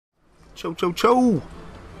Cho.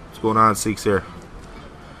 What's going on, Seeks here?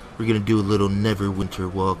 We're gonna do a little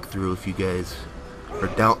Neverwinter walkthrough if you guys are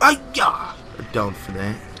down. Are down for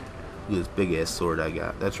that. Look at this big ass sword I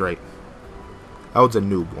got. That's right. I was a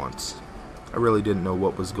noob once. I really didn't know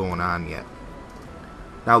what was going on yet.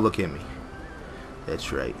 Now look at me.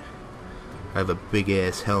 That's right. I have a big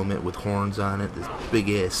ass helmet with horns on it. This big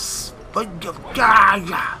ass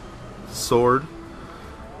sword.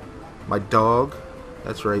 My dog.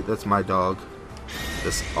 That's right, that's my dog.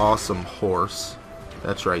 This awesome horse.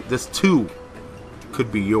 That's right, this too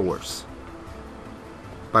could be yours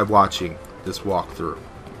by watching this walkthrough.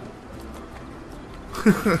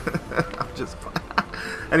 I'm just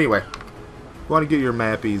anyway, you want to get your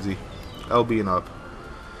map easy, LB and up.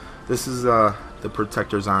 This is the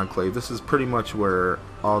Protector's Enclave. This is pretty much where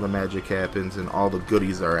all the magic happens and all the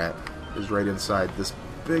goodies are at. Is right inside this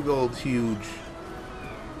big old huge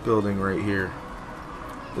building right here.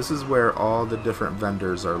 This is where all the different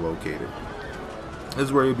vendors are located. This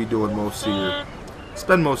is where you'll be doing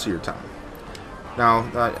spend most of your time. Now,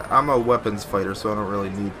 I'm a weapons fighter, so I don't really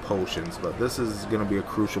need potions, but this is going to be a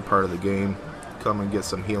crucial part of the game. Come and get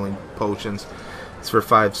some healing potions. It's for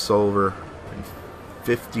 5 silver and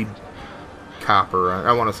 50 copper.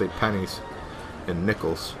 I want to say pennies and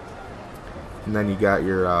nickels. And then you got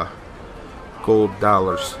your gold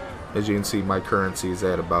dollars. As you can see, my currency is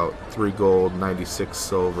at about 3 gold, 96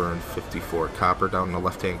 silver, and 54 copper down in the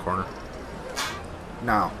left-hand corner.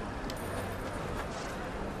 Now,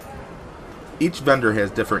 each vendor has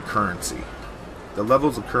different currency. The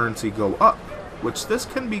levels of currency go up, which this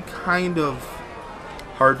can be kind of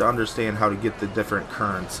hard to understand how to get the different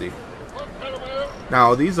currency.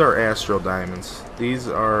 Now, these are Astral Diamonds. These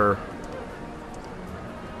are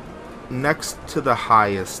next to the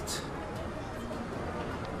highest,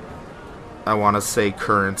 I want to say,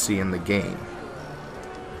 currency in the game.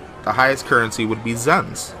 The highest currency would be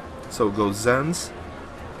Zens. So it goes Zens,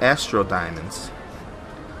 Astral Diamonds.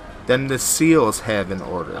 Then the seals have an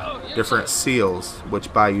order. Different seals,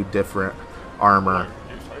 which buy you different armor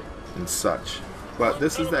and such. But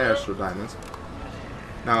this is the Astral Diamonds.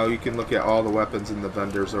 Now you can look at all the weapons in the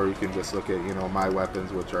vendors, or you can just look at, you know, my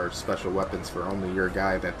weapons, which are special weapons for only your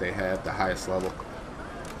guy that they have, the highest level.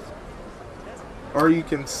 Or you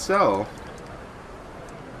can sell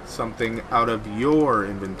something out of your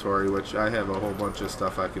inventory, which I have a whole bunch of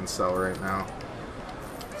stuff I can sell right now.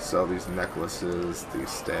 Sell these necklaces, these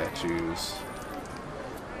statues.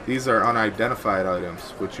 These are unidentified items,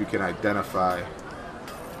 which you can identify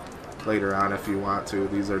later on if you want to.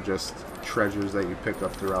 These are just treasures that you pick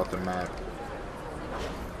up throughout the map.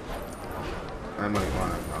 I might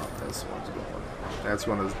want to know this one's going. That's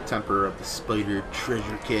one of the Temper of the Spider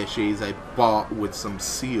treasure caches I bought with some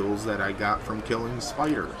seals that I got from killing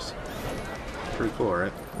spiders. Pretty cool,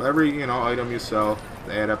 right? But every, you know, item you sell,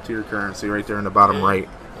 they add up to your currency right there in the bottom right.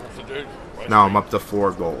 Now I'm up to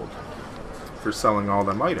 4 gold for selling all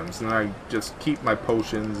them items. And I just keep my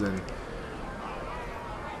potions and...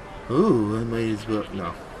 Ooh, I might as well...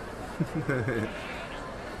 No.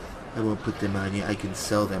 I won't put them on you. I can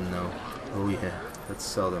sell them though. Oh yeah. Let's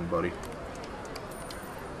sell them, buddy.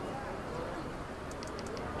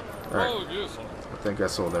 Alright. I think I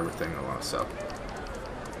sold everything I want to sell.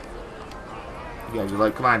 You guys are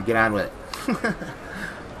like, come on, get on with it.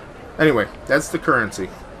 Anyway, that's the currency.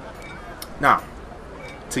 Now,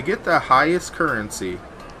 to get the highest currency,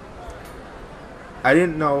 I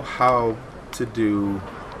didn't know how to do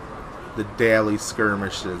the daily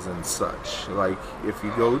skirmishes and such. Like, if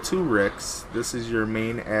you go to Rick's, this is your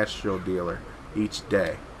main astral dealer each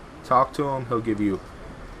day. Talk to him, he'll give you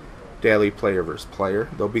daily player versus player.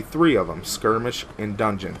 There'll be 3 of them, skirmish and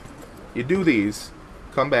dungeon. You do these,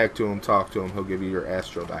 come back to him, talk to him, he'll give you your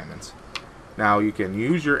Astral Diamonds. Now you can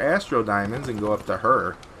use your Astral Diamonds and go up to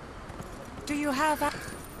her. Do you have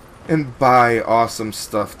and buy awesome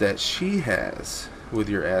stuff that she has with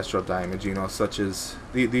your Astral Diamonds, you know, such as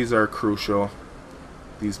these are crucial.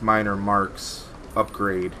 These minor marks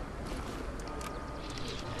upgrade.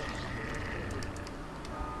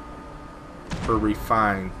 For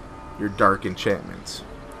refine your dark enchantments.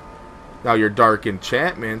 Now your dark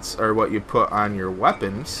enchantments are what you put on your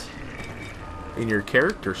weapons in your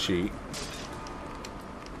character sheet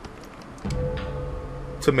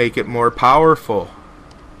to make it more powerful.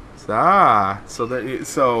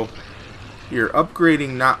 So you're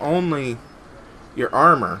upgrading not only your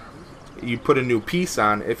armor, you put a new piece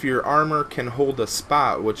on. If your armor can hold a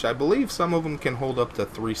spot, which I believe some of them can hold up to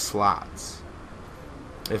 3 slots,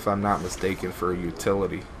 if I'm not mistaken, for a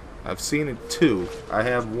utility. I've seen it 2. I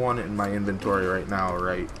have 1 in my inventory right now,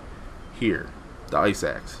 right here. The ice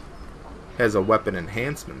axe has a weapon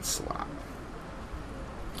enhancement slot.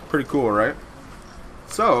 Pretty cool, right?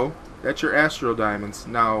 So, that's your Astro Diamonds.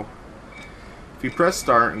 Now, if you press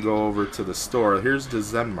start and go over to the store, here's the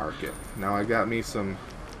Zen Market. Now, I got me some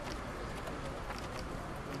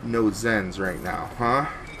no Zens right now, huh?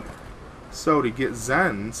 So, to get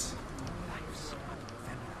Zens,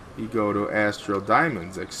 you go to Astro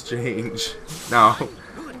Diamonds Exchange. Now,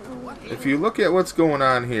 if you look at what's going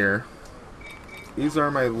on here, these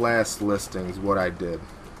are my last listings, what I did.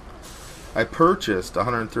 I purchased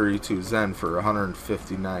 132 Zen for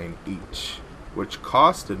 159 each, which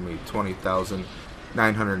costed me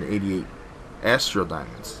 20,988 Astro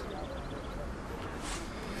Diamonds.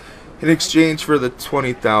 In exchange for the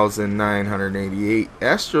 20,988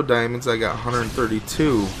 Astro Diamonds, I got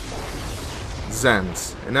 132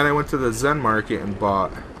 Zens. And then I went to the Zen Market and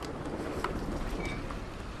bought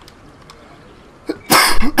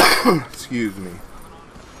excuse me.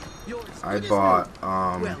 I bought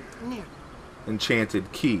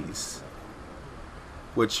enchanted keys,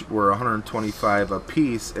 which were 125 a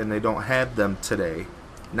piece, and they don't have them today.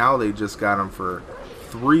 Now they just got them for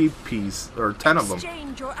 3 piece or 10 of them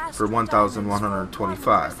for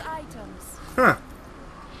 1,125. Huh.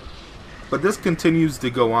 But this continues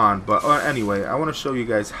to go on. But anyway, I want to show you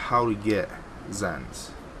guys how to get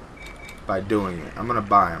Zens by doing it. I'm gonna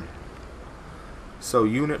buy them. So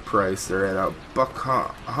unit price, they're at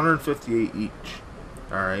 $158 each.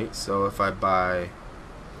 Alright, so if I buy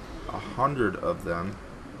 100 of them,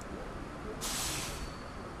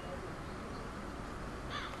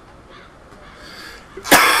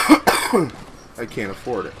 I can't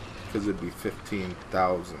afford it because it'd be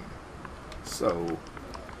 15,000. So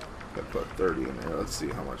I put 30 in there. Let's see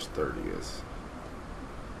how much 30 is.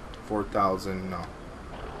 4,000. No,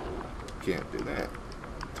 can't do that.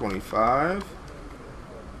 25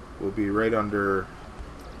 will be right under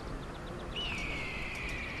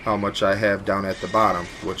how much I have down at the bottom,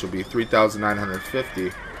 which will be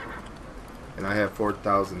 3,950, and I have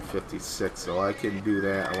 4,056, so I can do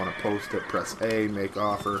that. I want to post it, press A, make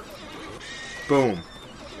offer, boom,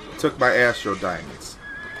 took my Astro Diamonds.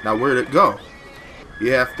 Now where'd it go?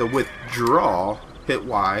 You have to withdraw, hit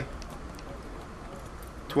Y,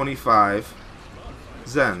 25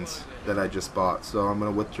 Zens that I just bought, so I'm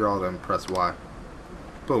going to withdraw them, press Y,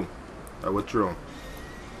 boom, I withdrew them.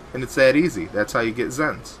 And it's that easy. That's how you get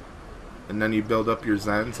Zens. And then you build up your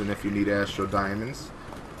Zens, and if you need Astro Diamonds,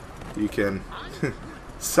 you can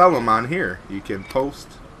sell them on here. You can post,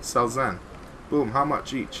 sell Zen. Boom, how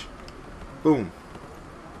much each? Boom.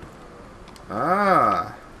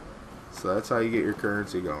 Ah. So that's how you get your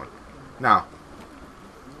currency going. Now,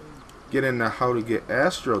 get into how to get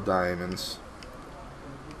Astro Diamonds.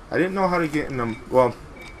 I didn't know how to get in them. Well,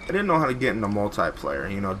 I didn't know how to get in the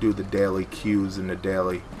multiplayer. You know, do the daily queues and the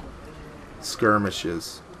daily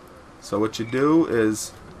skirmishes. So what you do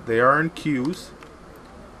is, they are in queues.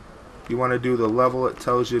 You want to do the level it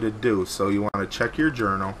tells you to do. So you want to check your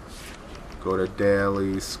journal, go to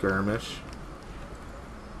daily skirmish,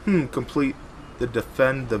 complete the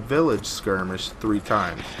defend the village skirmish 3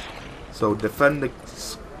 times. So defend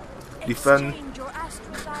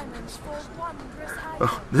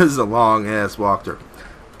oh, this is a long ass walkthrough.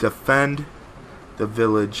 Defend the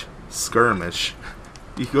village skirmish.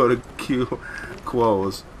 You go to Q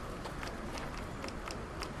close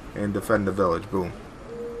and defend the village. Boom.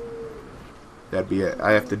 That'd be it.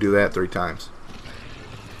 I have to do that 3 times.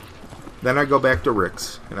 Then I go back to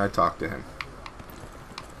Rick's and I talk to him.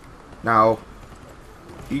 Now,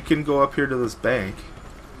 you can go up here to this bank.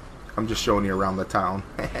 I'm just showing you around the town.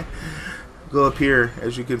 Go up here.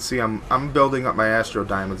 As you can see, I'm building up my Astro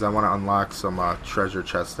Diamonds. I want to unlock some treasure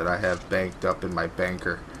chests that I have banked up in my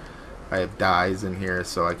banker. I have dyes in here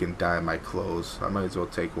so I can dye my clothes. I might as well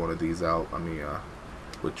take one of these out. Let me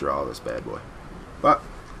withdraw this bad boy. But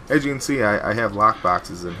as you can see, I have lock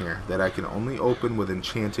boxes in here that I can only open with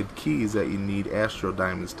enchanted keys that you need Astro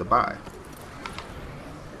Diamonds to buy.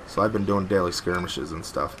 So I've been doing daily skirmishes and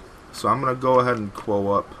stuff. So I'm gonna go ahead and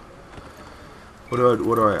quo up. What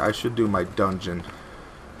do I should do my dungeon,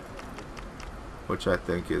 which I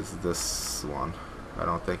think is this one. I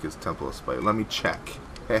don't think it's Temple of Spider. Let me check.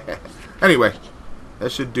 Anyway,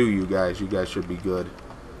 that should do, you guys. You guys should be good.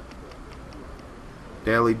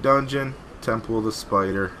 Daily dungeon, Temple of the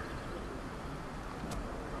Spider.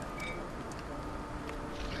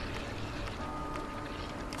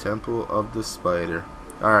 Temple of the Spider.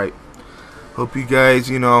 Alright. Hope you guys,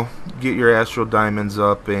 you know, get your Astro Diamonds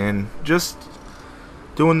up and just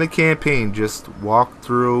doing the campaign. Just walk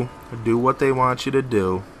through, do what they want you to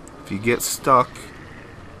do. If you get stuck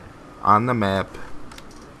on the map,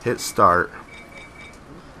 hit start,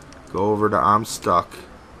 Go over to I'm stuck.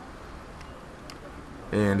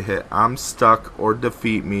 And hit I'm stuck or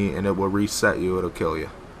defeat me, and it will reset you. It'll kill you.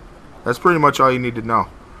 That's pretty much all you need to know.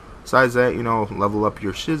 Besides that, you know, level up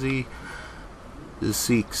your shizzy. The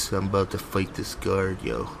Sikhs, I'm about to fight this guard,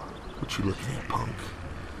 yo. What you looking at, punk?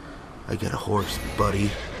 I got a horse,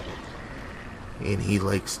 buddy. And he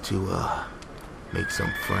likes to, make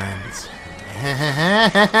some friends.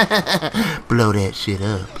 Blow that shit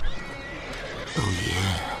up. Oh,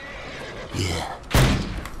 yeah. Yeah.